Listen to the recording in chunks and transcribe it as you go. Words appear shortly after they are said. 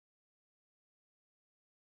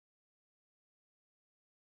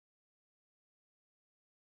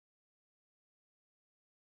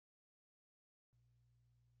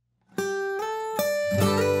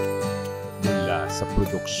sa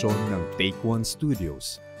produksyon ng Take One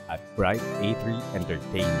Studios at Bright A3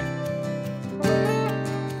 Entertainment.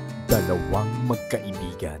 Dalawang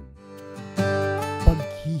magkaibigan,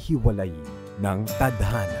 paghihiwalayin ng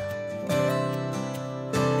tadhana.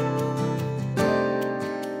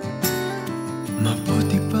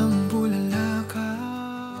 Mabuti pang bulala ka.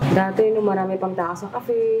 Dati, nung marami pang tao sa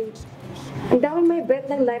cafe, ang dami may bet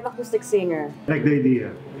ng live acoustic singer. Like the idea.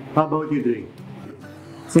 How about you, Dre?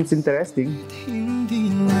 Seems interesting.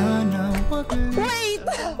 Wait!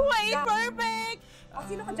 Wait! Perfect!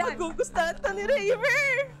 Sino ka dyan? Magugustuhan to ni River!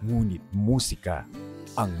 Ngunit musika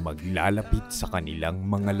ang maglalapit sa kanilang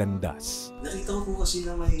mga landas. Nakita ko po kasi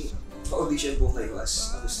na may audition po kayo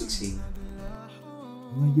as acoustic singer.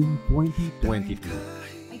 Ngayong 2022,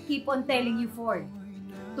 I keep on telling you, Ford,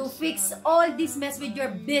 to fix all this mess with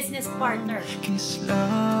your business partner.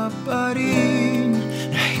 Kisla pa rin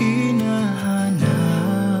na hinahanap.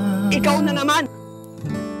 Ikaw na naman!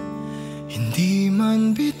 Hindi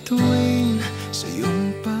man bituin sa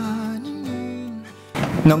iyong paningin.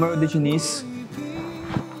 Number auditionees?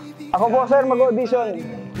 Ako po, sir, mag-audition.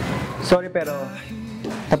 Sorry, pero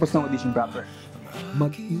tapos ng audition proper.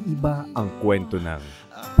 mag-iiba ang kwento ng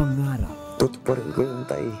pangarap, Tutuparin ko yung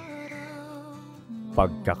tay.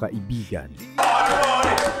 pagkakaibigan,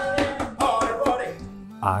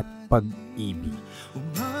 at pag-ibig.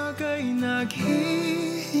 Umaga'y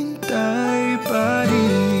naghihintay pa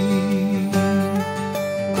rin.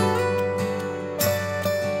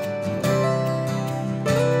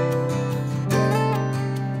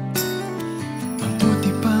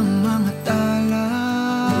 Mabuti pang mga tala.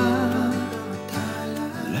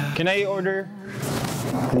 Can I order?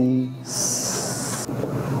 Please.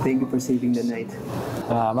 Thank you for saving the night.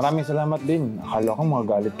 Maraming salamat din. Akala ko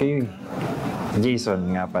magagalit kayo eh.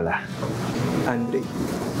 Jason nga pala. Andre.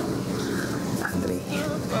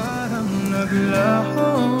 Parang naglaho.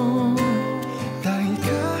 Dahil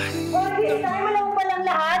kahit Tayo mo lang palang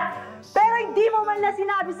lahat? Pero hindi mo man na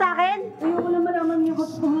sinabi sa akin? Ayoko na malaman yung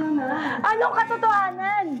katotohanan. Anong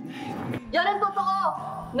katotohanan? Yan ang totoo,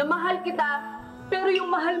 na mahal kita, pero yung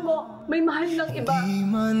mahal mo, may mahal ng iba. di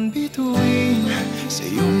man bituin sa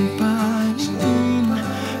iyong paningin.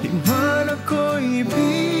 Liman ako'y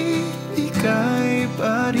ibigay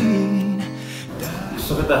pa rin.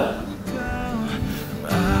 Gusto kita.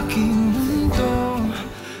 Aking mundo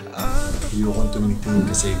at Ayokong tumitingin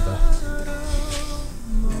ka sa iba.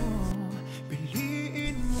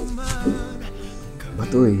 piliin mo man.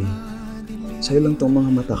 Bato eh. Sa'yo lang tong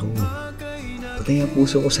mga mata ko. Pati nga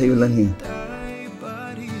puso ko sa'yo lang eh.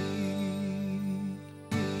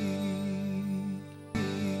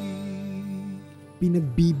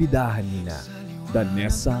 Pinagbibidahan nina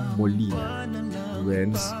Danesa Molina,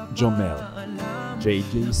 Renz Jomel,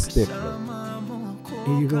 JJ Stifler,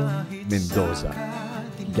 Aerone Mendoza,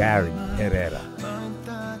 Garry Herrera,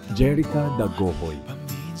 Jerica Dagohoy,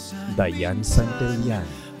 Dianne Santillan,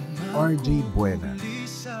 RJ Buena,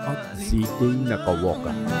 at ZK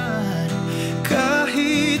Nakaoka.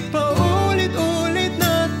 Kahit paulit-ulit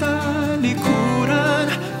na talikuran,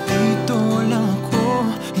 dito lang ako,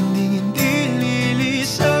 hindi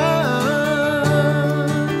lilisan.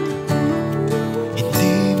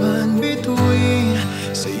 Hindi man bituin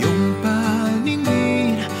sa iyong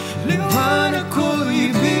paningin, liwanag ko'y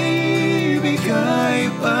ibibigay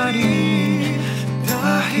pa rin.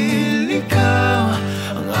 Dahil ikaw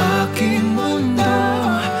ang aking mundo,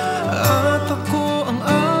 at ako ang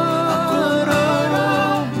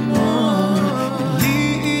araw mo.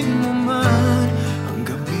 Piliin mo man ang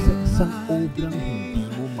gabi. Sa isang obrang hindi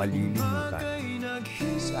mo malilimutan.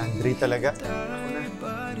 Si Andre talaga?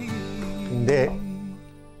 Hindi.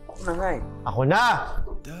 Ako na nga eh. Ako na!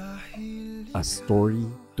 A story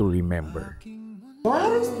to remember. What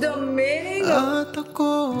is the meaning of... At ako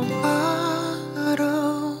ang araw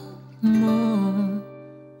mo.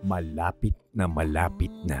 Malapit na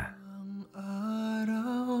malapit na.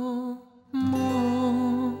 Araw mo.